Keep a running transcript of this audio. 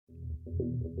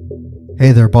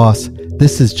Hey there, boss.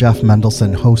 This is Jeff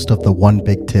Mendelson, host of the One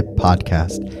Big Tip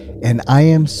podcast, and I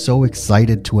am so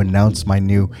excited to announce my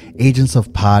new Agents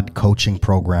of Pod coaching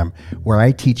program, where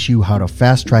I teach you how to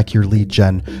fast track your lead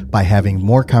gen by having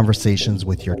more conversations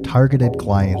with your targeted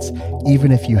clients,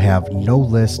 even if you have no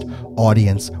list,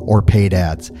 audience, or paid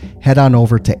ads. Head on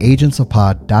over to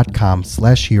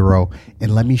agentsofpod.com/hero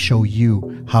and let me show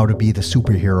you how to be the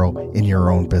superhero in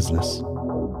your own business.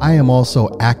 I am also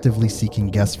actively seeking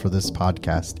guests for this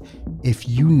podcast. If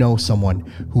you know someone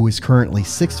who is currently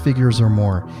 6 figures or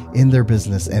more in their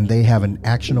business and they have an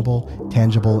actionable,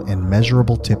 tangible, and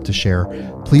measurable tip to share,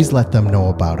 please let them know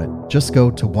about it. Just go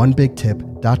to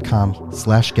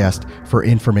onebigtip.com/guest for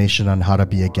information on how to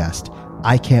be a guest.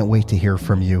 I can't wait to hear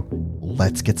from you.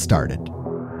 Let's get started.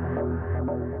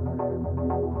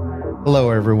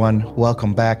 Hello, everyone.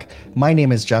 Welcome back. My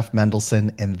name is Jeff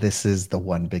Mendelson, and this is the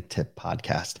One Big Tip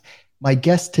podcast. My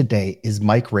guest today is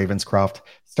Mike Ravenscroft,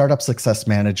 Startup Success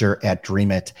Manager at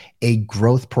Dream It, a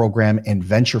growth program and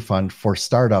venture fund for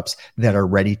startups that are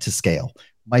ready to scale.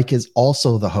 Mike is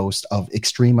also the host of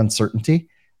Extreme Uncertainty,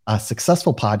 a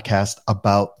successful podcast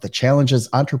about the challenges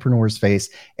entrepreneurs face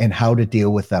and how to deal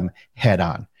with them head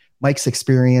on. Mike's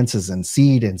experience is in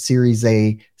seed and Series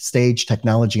A stage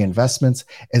technology investments,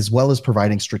 as well as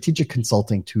providing strategic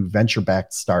consulting to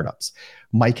venture-backed startups.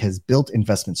 Mike has built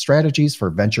investment strategies for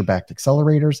venture-backed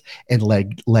accelerators and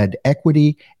led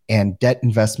equity and debt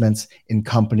investments in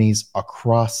companies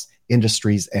across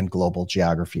industries and global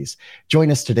geographies.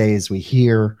 Join us today as we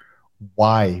hear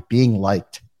why being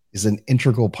liked is an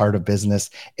integral part of business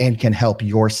and can help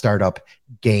your startup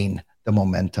gain the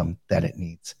momentum that it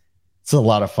needs. It's a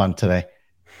lot of fun today.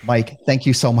 Mike, thank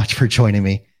you so much for joining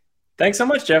me. Thanks so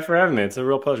much, Jeff, for having me. It's a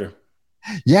real pleasure.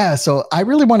 Yeah, so I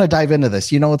really want to dive into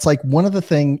this. You know, it's like one of the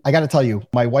things, I got to tell you,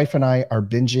 my wife and I are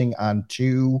binging on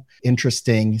 2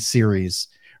 interesting series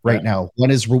right now. One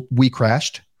is We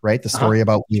Crashed, right? The story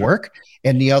about WeWork.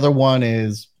 And the other one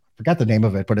is, I forgot the name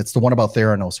of it, but it's the one about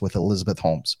Theranos with Elizabeth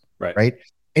Holmes, right?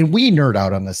 And we nerd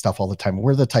out on this stuff all the time.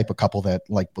 We're the type of couple that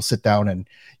like will sit down and,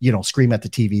 you know, scream at the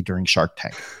TV during Shark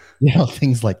Tank. You know,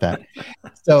 things like that.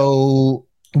 So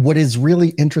what is really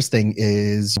interesting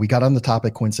is we got on the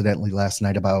topic coincidentally last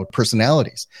night about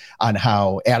personalities, on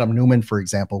how Adam Newman, for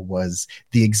example, was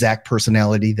the exact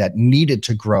personality that needed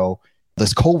to grow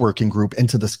this co-working group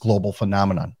into this global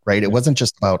phenomenon, right? It wasn't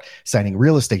just about signing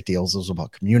real estate deals. It was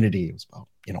about community. It was about,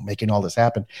 you know, making all this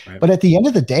happen. But at the end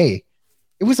of the day,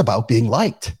 it was about being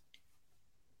liked.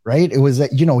 Right. It was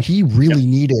that, you know, he really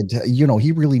needed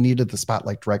the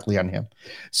spotlight directly on him.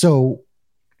 So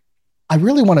I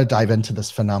really want to dive into this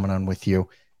phenomenon with you.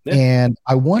 And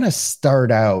I want to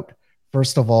start out,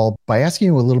 first of all, by asking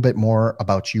you a little bit more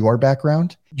about your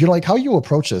background. You know, like how you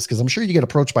approach this, because I'm sure you get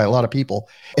approached by a lot of people.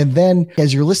 And then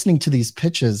as you're listening to these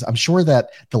pitches, I'm sure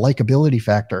that the likability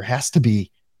factor has to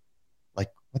be like,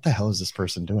 what the hell is this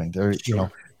person doing? They're, you know,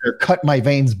 they're cut my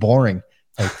veins boring.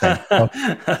 So,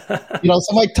 you know,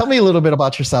 so Mike, tell me a little bit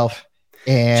about yourself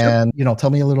and, you know, tell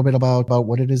me a little bit about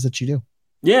what it is that you do.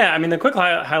 Yeah, I mean, the quick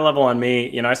high level on me,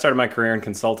 you know, I started my career in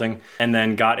consulting and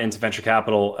then got into venture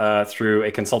capital through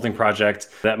a consulting project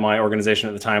that my organization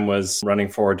at the time was running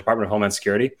for Department of Homeland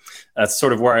Security. That's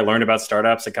sort of where I learned about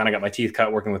startups. I kind of got my teeth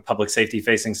cut working with public safety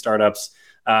facing startups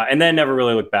and then never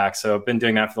really looked back. So I've been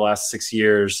doing that for the last 6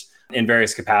 years. In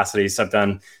various capacities. I've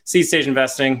done seed stage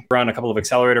investing, run a couple of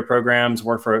accelerator programs,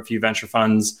 worked for a few venture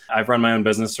funds. I've run my own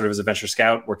business sort of as a venture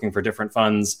scout, working for different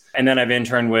funds. And then I've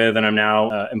interned with, and I'm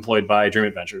now employed by Dream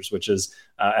It Ventures, which is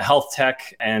a health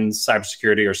tech and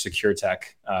cybersecurity or secure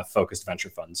tech focused venture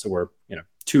fund. So we're, you know,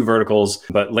 2 verticals,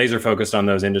 but laser focused on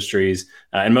those industries.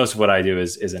 And most of what I do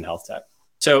is in health tech.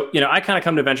 So, you know, I kind of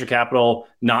come to venture capital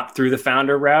not through the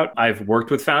founder route. I've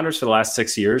worked with founders for the last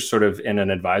 6 years, sort of in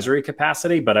an advisory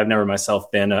capacity, but I've never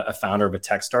myself been a founder of a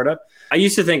tech startup. I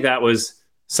used to think that was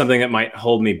something that might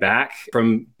hold me back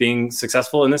from being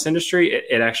successful in this industry.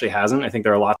 It actually hasn't. I think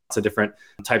there are lots of different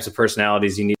types of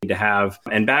personalities you need to have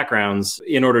and backgrounds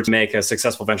in order to make a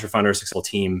successful venture fund or a successful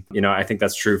team. You know, I think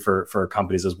that's true for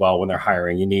companies as well when they're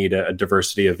hiring. You need a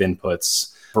diversity of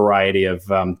inputs, variety of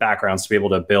backgrounds to be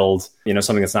able to build, you know,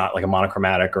 something that's not like a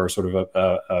monochromatic or sort of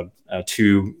a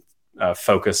too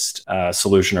focused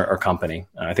solution or company.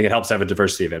 I think it helps to have a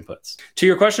diversity of inputs. To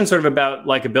your question sort of about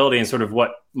likability and sort of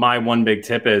what my one big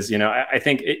tip is, you know, I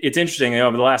think it's interesting, you know,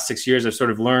 over the last 6 years, I've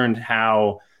sort of learned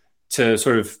how to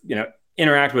sort of, you know,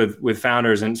 interact with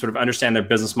founders and sort of understand their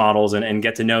business models and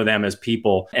get to know them as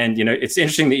people. And, you know, it's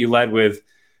interesting that you led with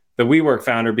the WeWork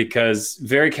founder because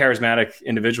very charismatic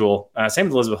individual. Same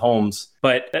with Elizabeth Holmes.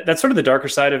 But that's sort of the darker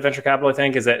side of venture capital, I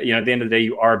think, is that, at the end of the day,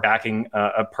 you are backing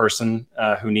a person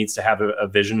who needs to have a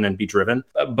vision and be driven.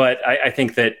 But I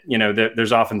think that,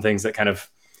 there's often things that kind of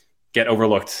get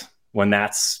overlooked when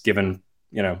that's given,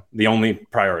 the only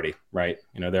priority, right?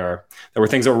 There were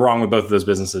things that were wrong with both of those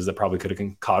businesses that probably could have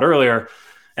been caught earlier,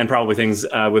 and probably things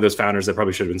with those founders that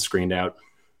probably should have been screened out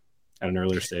at an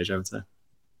earlier stage, I would say.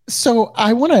 So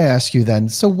I want to ask you then,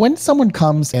 so when someone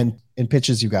comes and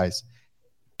pitches you guys,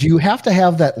 do you have to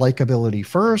have that likability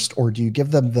first, or do you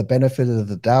give them the benefit of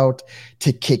the doubt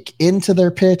to kick into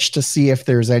their pitch to see if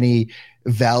there's any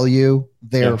value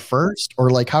there first? Or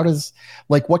what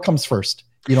comes first?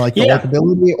 The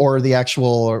likability or the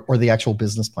actual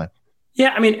business plan?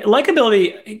 Yeah,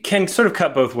 likability can sort of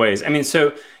cut both ways.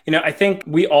 I think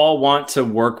we all want to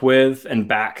work with and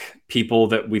back people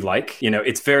that we like.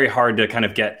 It's very hard to kind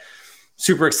of get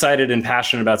super excited and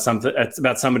passionate about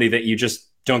somebody that you just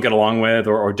don't get along with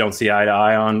or don't see eye to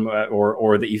eye on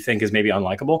or that you think is maybe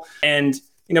unlikable. And,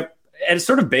 at a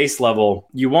sort of base level,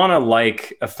 you want to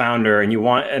like a founder,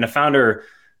 and a founder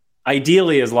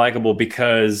ideally is likable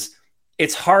because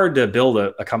it's hard to build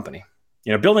a company.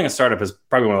 Building a startup is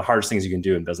probably one of the hardest things you can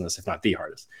do in business, if not the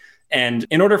hardest. And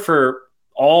in order for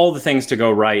all the things to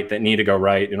go right that need to go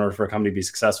right, in order for a company to be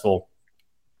successful,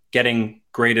 getting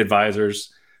great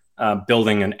advisors,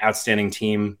 building an outstanding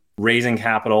team, raising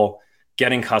capital,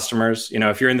 getting customers.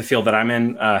 If you're in the field that I'm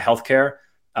in, healthcare,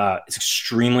 it's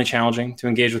extremely challenging to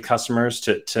engage with customers,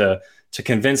 to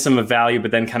convince them of value,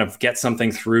 but then kind of get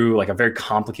something through like a very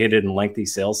complicated and lengthy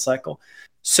sales cycle.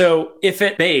 So if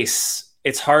at base,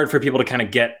 it's hard for people to kind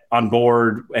of get on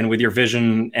board and with your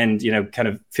vision and, kind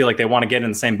of feel like they want to get in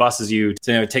the same bus as you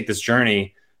to take this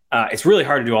journey. It's really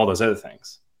hard to do all those other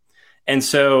things. And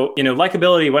so,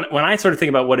 likability, when I sort of think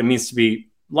about what it means to be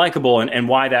likable and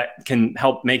why that can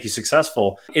help make you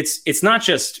successful, it's not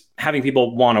just having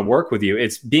people want to work with you.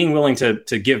 It's being willing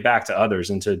to give back to others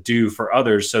and to do for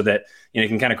others so that, you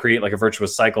can kind of create like a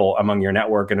virtuous cycle among your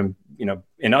network and,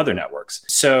 in other networks.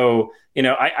 So,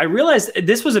 I realized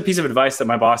this was a piece of advice that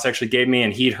my boss actually gave me,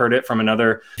 and he'd heard it from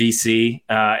another VC,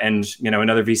 and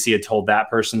another VC had told that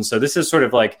person. So this is sort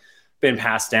of like been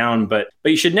passed down, but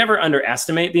you should never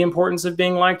underestimate the importance of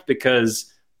being liked,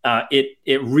 because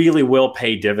it really will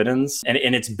pay dividends, and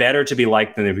it's better to be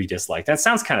liked than to be disliked. That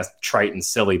sounds kind of trite and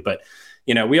silly, but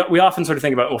we often sort of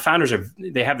think about, founders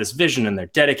they have this vision and they're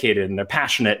dedicated and they're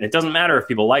passionate, and it doesn't matter if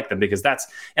people like them, because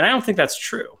and I don't think that's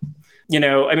true. When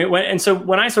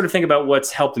I sort of think about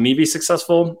what's helped me be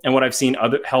successful and what I've seen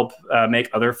help make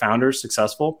other founders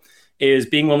successful is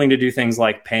being willing to do things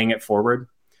like paying it forward.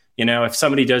 If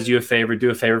somebody does you a favor, do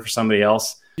a favor for somebody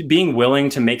else. Being willing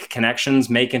to make connections,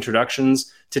 make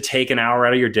introductions, to take an hour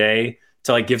out of your day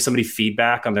to like give somebody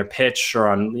feedback on their pitch or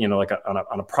on,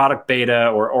 on a product beta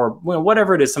or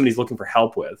whatever it is somebody's looking for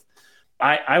help with.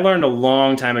 I learned a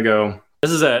long time ago.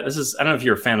 This is I don't know if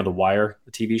you're a fan of The Wire,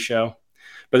 the TV show,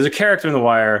 but there's a character in The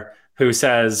Wire who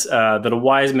says that a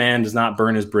wise man does not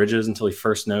burn his bridges until he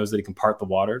first knows that he can part the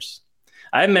waters.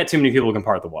 I haven't met too many people who can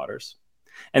part the waters.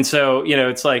 And so,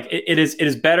 it's like, it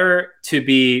is better to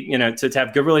be, to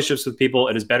have good relationships with people.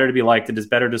 It is better to be liked. It is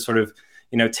better to sort of,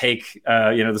 take,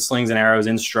 the slings and arrows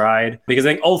in stride, because I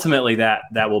think ultimately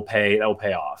that will pay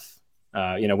off.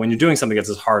 When you're doing something that's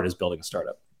as hard as building a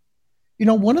startup.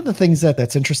 One of the things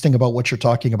that's interesting about what you're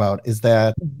talking about is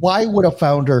that why would a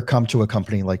founder come to a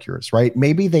company like yours, right?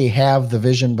 Maybe they have the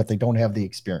vision, but they don't have the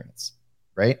experience,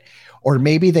 right? Or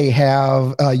maybe they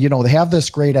have, they have this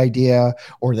great idea,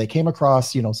 or they came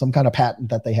across, some kind of patent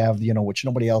that they have, which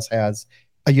nobody else has.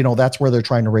 That's where they're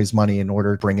trying to raise money in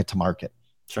order to bring it to market.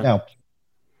 Sure. Now,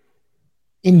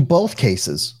 in both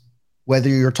cases, whether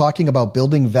you're talking about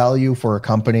building value for a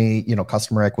company,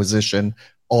 customer acquisition,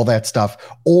 all that stuff,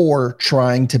 or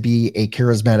trying to be a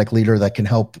charismatic leader that can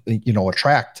help,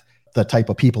 attract the type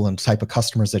of people and type of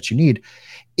customers that you need,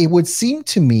 it would seem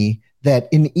to me that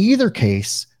in either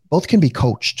case, both can be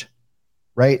coached,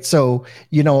 right? So,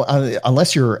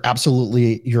 unless you're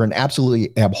an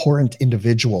absolutely abhorrent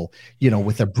individual,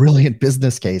 with a brilliant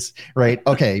business case, right?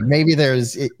 Okay, maybe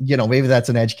maybe that's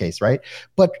an edge case, right?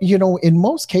 But, in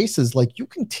most cases, like, you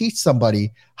can teach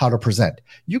somebody how to present.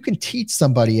 You can teach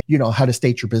somebody, how to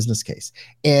state your business case.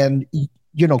 And,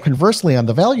 conversely, on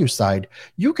the value side,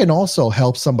 you can also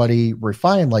help somebody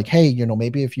refine, like, hey,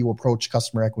 maybe if you approach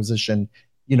customer acquisition,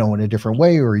 in a different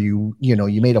way, or you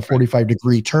made a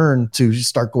 45-degree turn to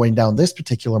start going down this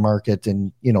particular market,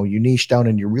 and, you niche down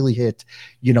and you really hit,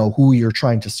 who you're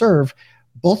trying to serve,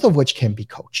 both of which can be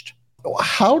coached.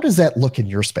 How does that look in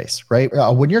your space, right?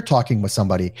 When you're talking with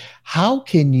somebody, how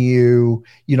can you,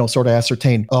 sort of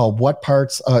ascertain what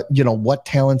parts, what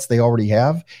talents they already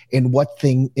have, and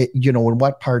and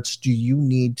what parts do you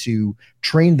need to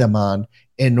train them on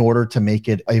in order to make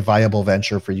it a viable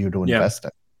venture for you to invest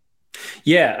in?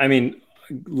 Yeah, I mean,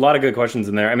 a lot of good questions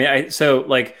in there. I mean,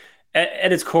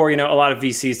 at its core, a lot of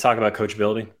VCs talk about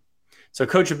coachability. So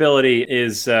coachability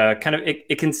is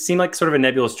it can seem like sort of a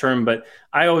nebulous term, but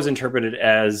I always interpret it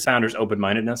as founders'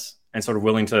 open-mindedness and sort of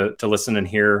willing to listen and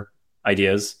hear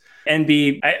ideas. And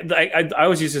I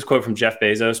always use this quote from Jeff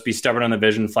Bezos: be stubborn on the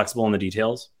vision, flexible in the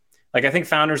details. Like, I think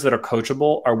founders that are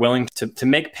coachable are willing to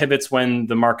make pivots when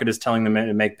the market is telling them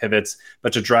to make pivots,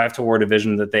 but to drive toward a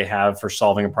vision that they have for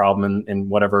solving a problem in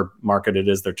whatever market it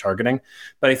is they're targeting.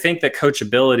 But I think that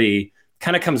coachability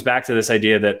kind of comes back to this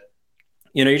idea that,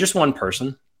 you're just one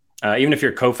person. Even if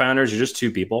you're co-founders, you're just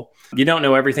two people. You don't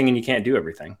know everything and you can't do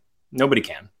everything. Nobody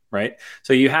can, right?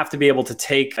 So you have to be able to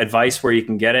take advice where you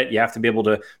can get it. You have to be able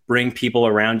to bring people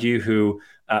around you who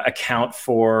account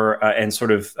for and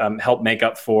sort of help make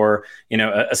up for,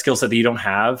 a skill set that you don't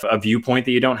have, a viewpoint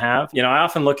that you don't have. I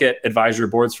often look at advisory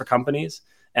boards for companies,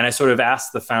 and I sort of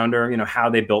ask the founder, how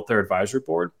they built their advisory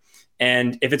board.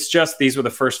 And if it's just, these were the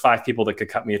first 5 people that could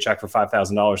cut me a check for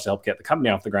 $5,000 to help get the company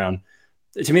off the ground,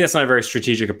 to me, that's not a very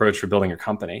strategic approach for building your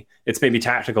company. It's maybe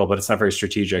tactical, but it's not very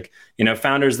strategic.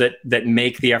 Founders that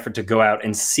make the effort to go out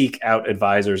and seek out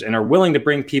advisors and are willing to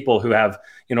bring people who have,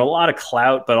 a lot of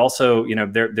clout, but also,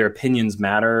 their opinions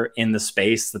matter in the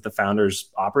space that the founder's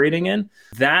operating in.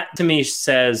 That to me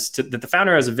says that the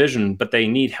founder has a vision, but they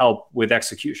need help with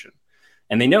execution.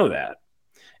 And they know that.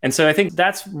 And so I think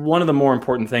that's one of the more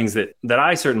important things that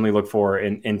I certainly look for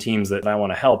in teams that I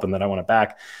want to help and that I want to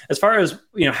back. As far as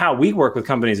how we work with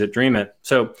companies at DreamIt.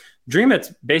 So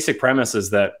DreamIt's basic premise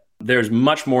is that there's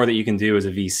much more that you can do as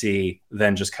a VC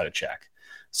than just cut a check.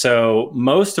 So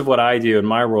most of what I do in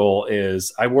my role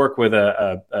is I work with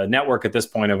a network at this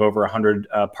point of over 100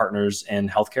 partners in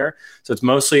healthcare. So it's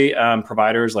mostly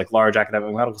providers like large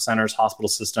academic medical centers, hospital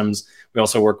systems. We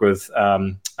also work with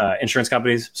insurance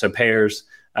companies, so payers,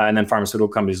 and then pharmaceutical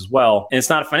companies as well. And it's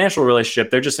not a financial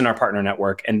relationship. They're just in our partner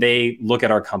network, and they look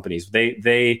at our companies.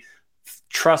 They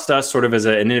trust us sort of as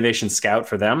an innovation scout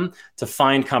for them to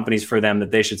find companies for them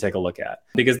that they should take a look at,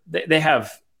 because they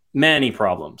have many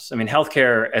problems. I mean,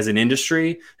 healthcare as an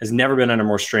industry has never been under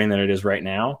more strain than it is right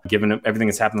now, given everything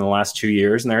that's happened in the last 2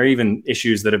 years. And there are even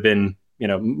issues that have been,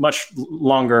 much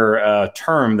longer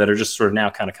term that are just sort of now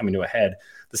kind of coming to a head.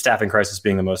 The staffing crisis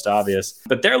being the most obvious.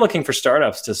 But they're looking for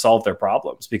startups to solve their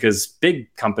problems because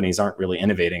big companies aren't really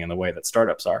innovating in the way that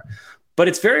startups are. But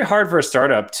it's very hard for a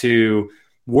startup to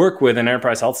work with an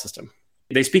enterprise health system.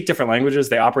 They speak different languages,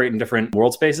 they operate in different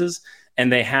world spaces,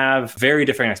 and they have very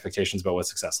different expectations about what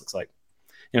success looks like.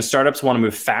 Startups want to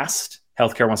move fast,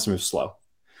 healthcare wants to move slow.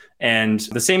 And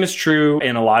the same is true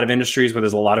in a lot of industries where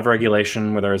there's a lot of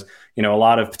regulation, where there's, a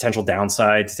lot of potential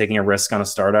downside to taking a risk on a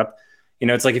startup.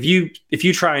 It's like if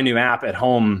you try a new app at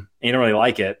home and you don't really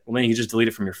like it, well, then you can just delete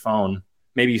it from your phone.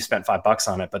 Maybe you spent $5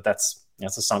 on it, but that's a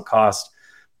sunk cost.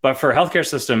 But for a healthcare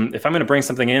system, if I'm going to bring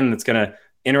something in that's going to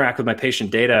interact with my patient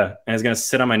data and is going to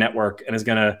sit on my network and is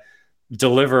going to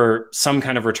deliver some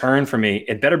kind of return for me,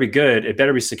 it better be good, it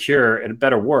better be secure, and it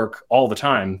better work all the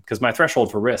time, because my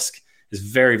threshold for risk is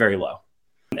very, very low.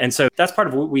 And so that's part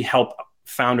of what we help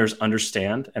founders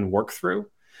understand and work through.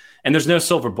 And there's no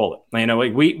silver bullet.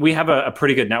 We have a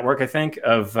pretty good network, I think,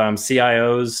 of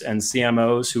CIOs and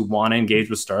CMOs who want to engage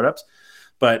with startups,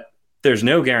 but there's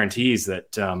no guarantees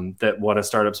that that what a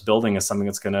startup's building is something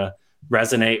that's going to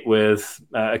resonate with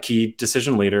a key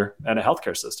decision leader at a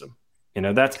healthcare system.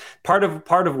 That's part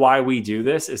of why we do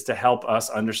this, is to help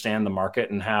us understand the market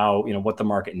and how, what the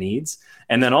market needs,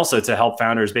 and then also to help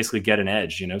founders basically get an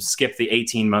edge. Skip the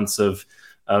 18 months of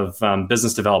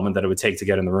business development that it would take to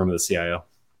get in the room of the CIO.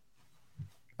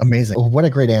 Amazing. What a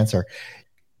great answer.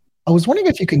 I was wondering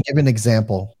if you can give an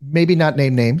example, maybe not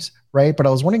name names, right? But I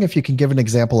was wondering if you can give an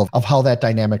example of how that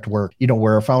dynamic worked,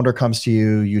 where a founder comes to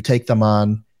you, you take them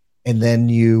on, and then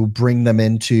you bring them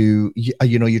into,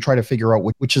 you try to figure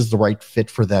out which is the right fit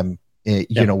for them,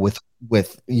 with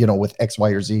X, Y,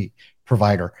 or Z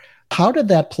provider. How did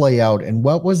that play out, and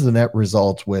what was the net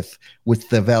result with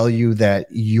the value that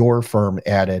your firm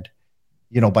added,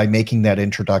 by making that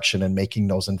introduction and making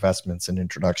those investments and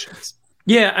introductions?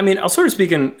 Yeah, I mean, I'll sort of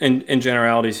speak in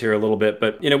generalities here a little bit,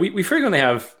 but we frequently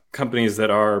have companies that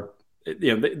are,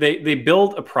 they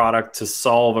build a product to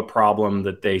solve a problem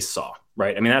that they saw,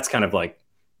 right? I mean, that's kind of like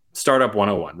startup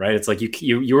 101, right? It's like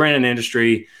you were in an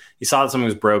industry, you saw that something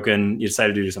was broken, you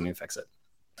decided to do something to fix it.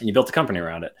 and you built a company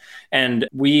around it. And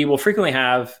we will frequently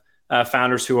have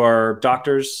founders who are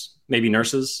doctors, maybe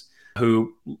nurses,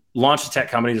 who launched a tech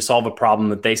company to solve a problem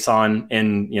that they saw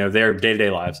in their day-to-day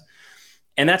lives.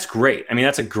 And that's great. I mean,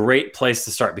 that's a great place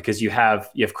to start because you have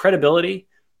credibility.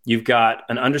 You've got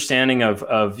an understanding of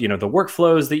the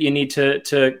workflows that you need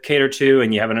to cater to,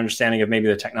 and you have an understanding of maybe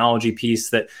the technology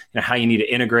piece that how you need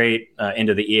to integrate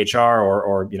into the EHR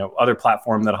or other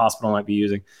platform that a hospital might be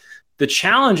using. The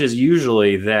challenge is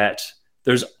usually that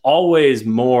there's always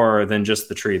more than just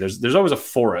the tree. There's always a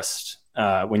forest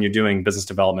when you're doing business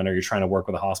development or you're trying to work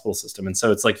with a hospital system. And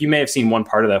so it's like you may have seen one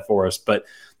part of that forest, but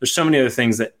there's so many other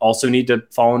things that also need to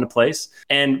fall into place.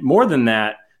 And more than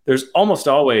that, there's almost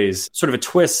always sort of a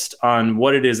twist on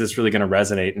what it is that's really going to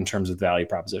resonate in terms of value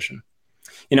proposition.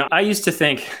 I used to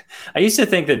think that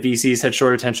VCs had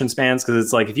short attention spans because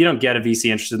it's like if you don't get a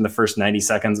VC interested in the first 90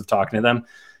 seconds of talking to them,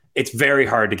 it's very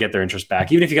hard to get their interest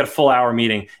back. Even if you got a full hour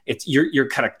meeting, you're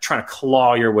kind of trying to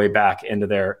claw your way back into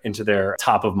their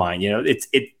top of mind.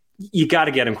 You got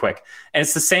to get them quick. And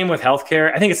it's the same with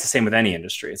healthcare. I think it's the same with any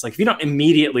industry. It's like if you don't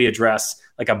immediately address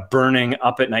like a burning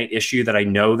up at night issue that I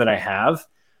know that I have,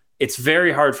 it's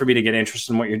very hard for me to get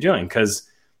interested in what you're doing because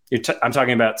I'm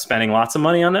talking about spending lots of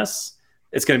money on this.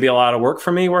 It's going to be a lot of work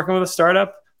for me working with a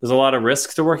startup. There's a lot of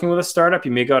risk to working with a startup.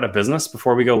 You may go out of business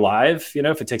before we go live,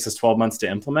 if it takes us 12 months to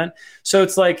implement. So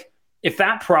it's like, if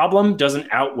that problem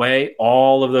doesn't outweigh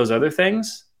all of those other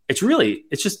things, it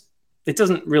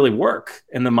doesn't really work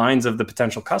in the minds of the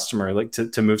potential customer, like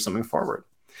to move something forward.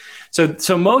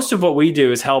 So most of what we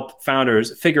do is help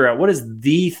founders figure out what is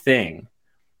the thing.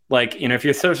 Like, if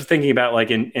you're sort of thinking about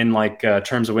like in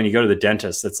terms of when you go to the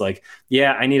dentist, it's like,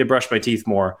 yeah, I need to brush my teeth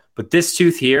more, but this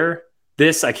tooth here,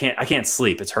 I can't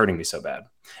sleep. It's hurting me so bad.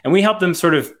 And we help them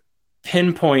sort of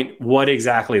pinpoint what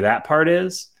exactly that part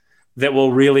is that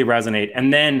will really resonate.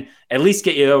 And then at least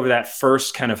get you over that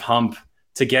first kind of hump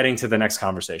to getting to the next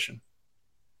conversation,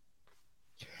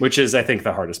 which is, I think,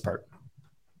 the hardest part.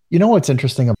 What's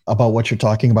interesting about what you're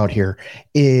talking about here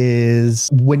is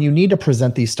when you need to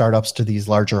present these startups to these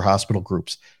larger hospital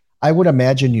groups, I would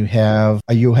imagine you have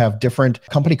different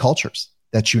company cultures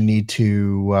that you need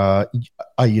to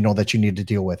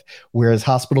deal with. Whereas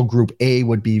hospital group A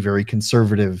would be very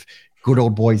conservative, good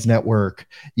old boys network,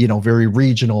 very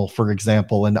regional, for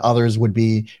example, and others would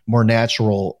be more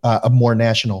national,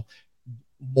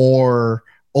 more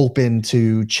open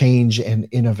to change and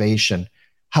innovation.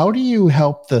 How do you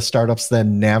help the startups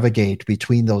then navigate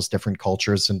between those different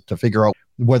cultures and to figure out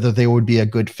whether they would be a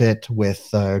good fit with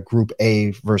Group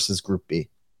A versus Group B?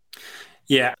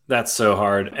 Yeah, that's so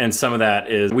hard. And some of that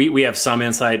is we have some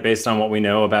insight based on what we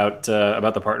know about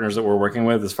the partners that we're working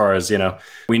with, as far as,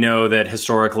 we know that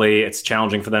historically it's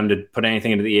challenging for them to put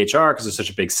anything into the EHR because it's such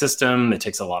a big system. It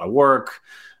takes a lot of work.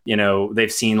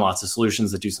 They've seen lots of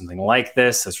solutions that do something like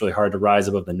this. It's really hard to rise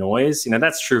above the noise.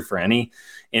 That's true for any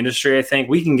industry. I think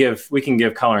we can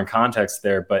give color and context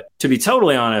there, but to be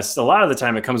totally honest, a lot of the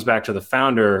time it comes back to the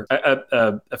founder.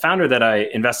 A founder that I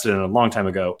invested in a long time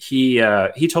ago, he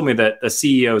told me that the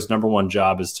CEO's number one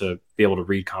job is to be able to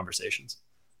read conversations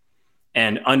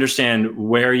and understand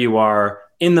where you are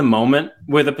in the moment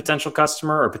with a potential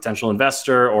customer or potential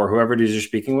investor or whoever it is you're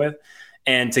speaking with,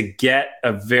 and to get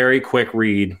a very quick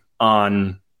read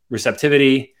on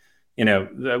receptivity,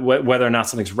 whether or not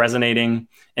something's resonating,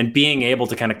 and being able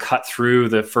to kind of cut through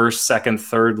the first, second,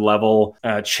 third level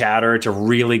chatter to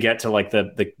really get to like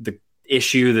the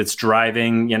issue that's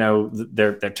driving,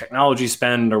 their technology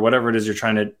spend or whatever it is you're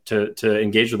trying to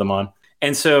engage with them on.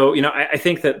 And so, I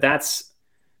think that's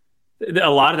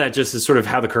a lot of that just is sort of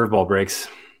how the curveball breaks.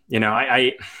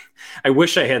 I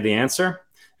wish I had the answer.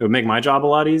 It would make my job a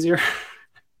lot easier,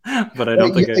 but I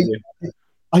don't think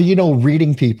I do.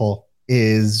 Reading people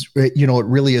is, it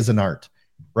really is an art,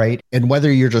 right? And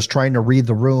whether you're just trying to read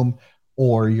the room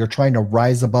or you're trying to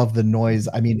rise above the noise,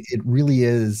 I mean, it really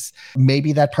is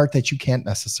maybe that part that you can't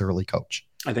necessarily coach.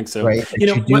 I think so. Right?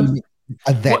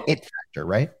 It factor,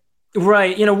 right?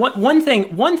 Right. One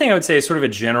thing I would say is sort of a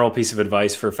general piece of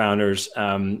advice for founders,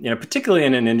 particularly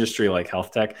in an industry like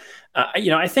health tech.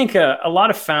 I think a lot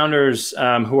of founders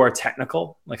who are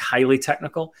technical, like highly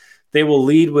technical, they will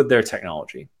lead with their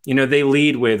technology. They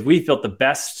lead with, we've built the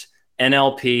best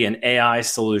NLP and AI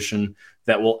solution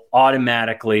that will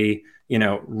automatically,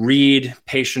 read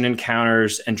patient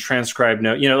encounters and transcribe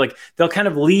notes. They'll kind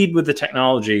of lead with the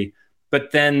technology,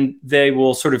 but then they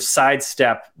will sort of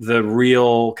sidestep the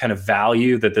real kind of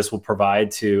value that this will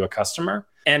provide to a customer.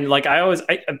 And like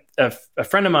a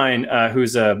friend of mine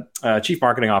who's a chief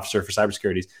marketing officer for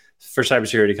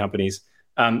cybersecurity companies,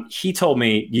 He told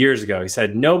me years ago, he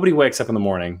said, nobody wakes up in the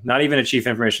morning, not even a chief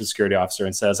information security officer,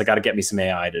 and says, I got to get me some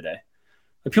AI today.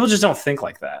 Like, people just don't think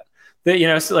like that.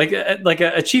 So like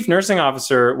a chief nursing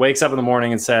officer wakes up in the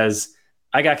morning and says,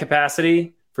 I got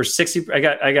capacity for 60.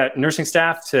 I got nursing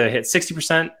staff to hit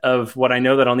 60% of what I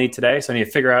know that I'll need today. So I need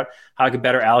to figure out how I could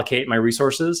better allocate my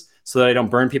resources so that I don't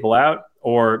burn people out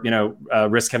or,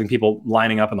 risk having people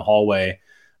lining up in the hallway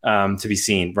to be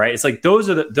seen. Right. It's like, those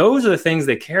are the things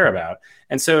they care about.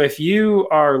 And so if you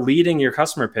are leading your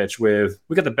customer pitch with,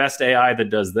 we got the best AI that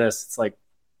does this, it's like,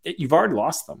 you've already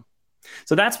lost them.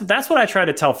 So that's what I try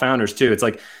to tell founders too. It's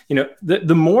like,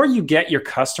 the more you get your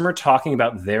customer talking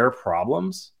about their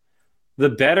problems, the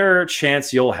better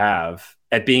chance you'll have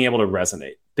at being able to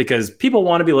resonate, because people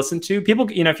want to be listened to. People,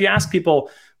 if you ask people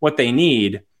what they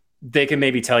need, they can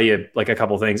maybe tell you like a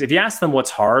couple things. If you ask them what's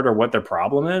hard or what their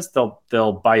problem is,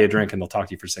 they'll buy you a drink and they'll talk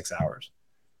to you for 6 hours.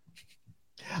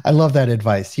 I love that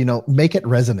advice. Make it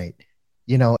resonate.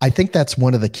 I think that's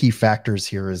one of the key factors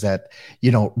here is that,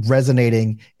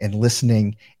 resonating and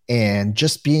listening and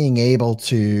just being able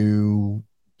to,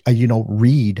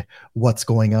 read what's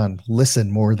going on,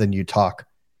 listen more than you talk,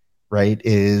 right?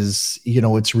 Is,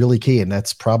 it's really key. And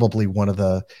that's probably one of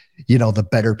the, the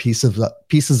better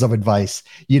pieces of advice,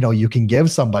 you can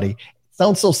give somebody.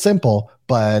 Sounds so simple,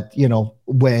 but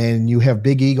when you have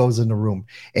big egos in the room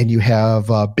and you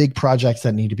have big projects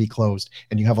that need to be closed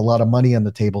and you have a lot of money on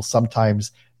the table,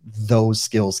 sometimes those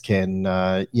skills can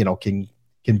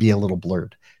be a little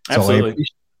blurred. Absolutely.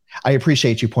 So I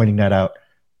appreciate you pointing that out.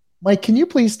 Mike, can you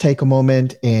please take a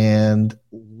moment and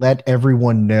let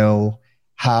everyone know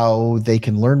how they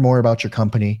can learn more about your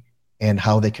company and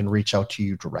how they can reach out to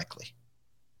you directly?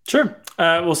 Sure.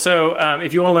 So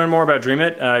if you want to learn more about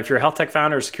DreamIt, if you're a health tech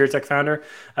founder or secure tech founder,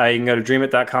 you can go to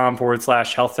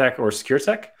dreamit.com/health tech or secure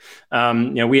tech.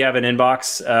 We have an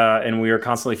inbox and we are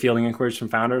constantly fielding inquiries from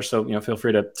founders. So, feel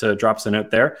free to drop us a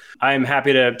note there. I'm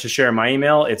happy to share my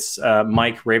email. It's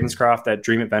Mike Ravenscroft at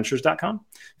dreamitventures.com.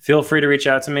 Feel free to reach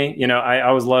out to me. I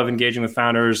always love engaging with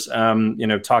founders,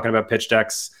 talking about pitch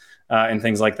decks and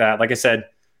things like that. Like I said,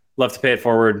 love to pay it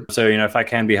forward. So, if I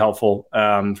can be helpful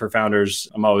for founders,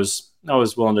 I'm always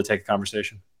willing to take a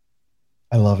conversation.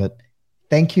 I love it.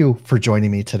 Thank you for joining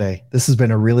me today. This has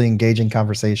been a really engaging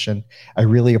conversation. I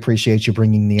really appreciate you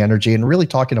bringing the energy and really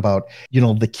talking about,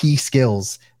 the key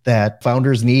skills that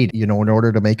founders need, in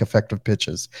order to make effective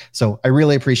pitches. So I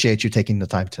really appreciate you taking the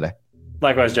time today.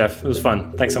 Likewise, Jeff. It was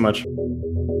fun. Thanks so much.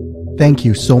 Thank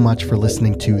you so much for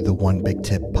listening to the One Big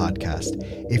Tip podcast.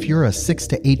 If you're a 6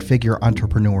 to 8 figure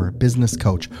entrepreneur, business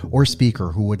coach, or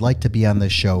speaker who would like to be on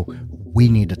this show, we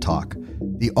need to talk.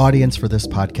 The audience for this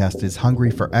podcast is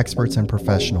hungry for experts and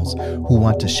professionals who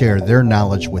want to share their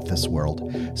knowledge with this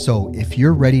world. So if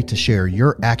you're ready to share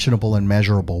your actionable and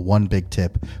measurable One Big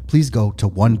Tip, please go to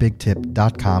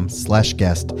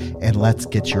onebigtip.com/guest and let's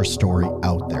get your story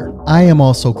out there. I am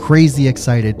also crazy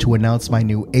excited to announce my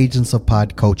new Agents of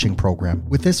Pod coaching program.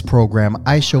 With this program,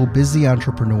 I show busy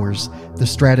entrepreneurs the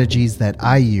strategies that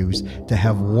I use to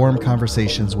have warm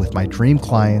conversations with my dream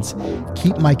clients,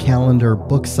 keep my calendar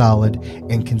booked solid,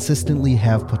 and consistently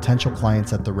have potential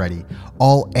clients at the ready,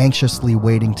 all anxiously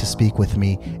waiting to speak with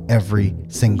me every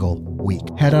single week.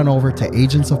 Head on over to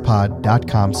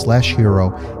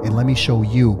agentsofpod.com/hero and let me show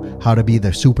you how to be the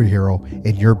superhero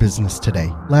in your business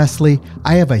today. Lastly,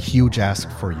 I have a huge ask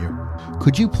for you.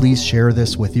 Could you please share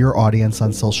this with your audience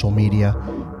on social media?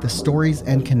 The stories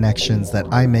and connections that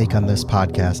I make on this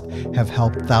podcast have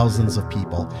helped thousands of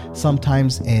people,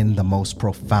 sometimes in the most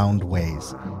profound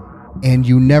ways. And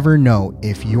you never know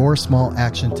if your small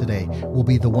action today will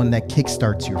be the one that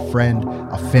kickstarts your friend,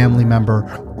 a family member,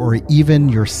 or even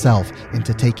yourself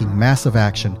into taking massive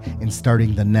action and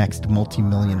starting the next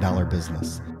multi-million-dollar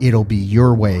business. It'll be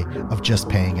your way of just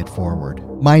paying it forward.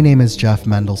 My name is Jeff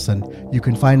Mendelson. You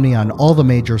can find me on all the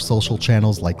major social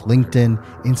channels like LinkedIn,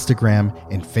 Instagram,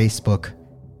 and Facebook.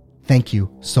 Thank you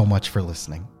so much for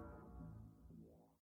listening.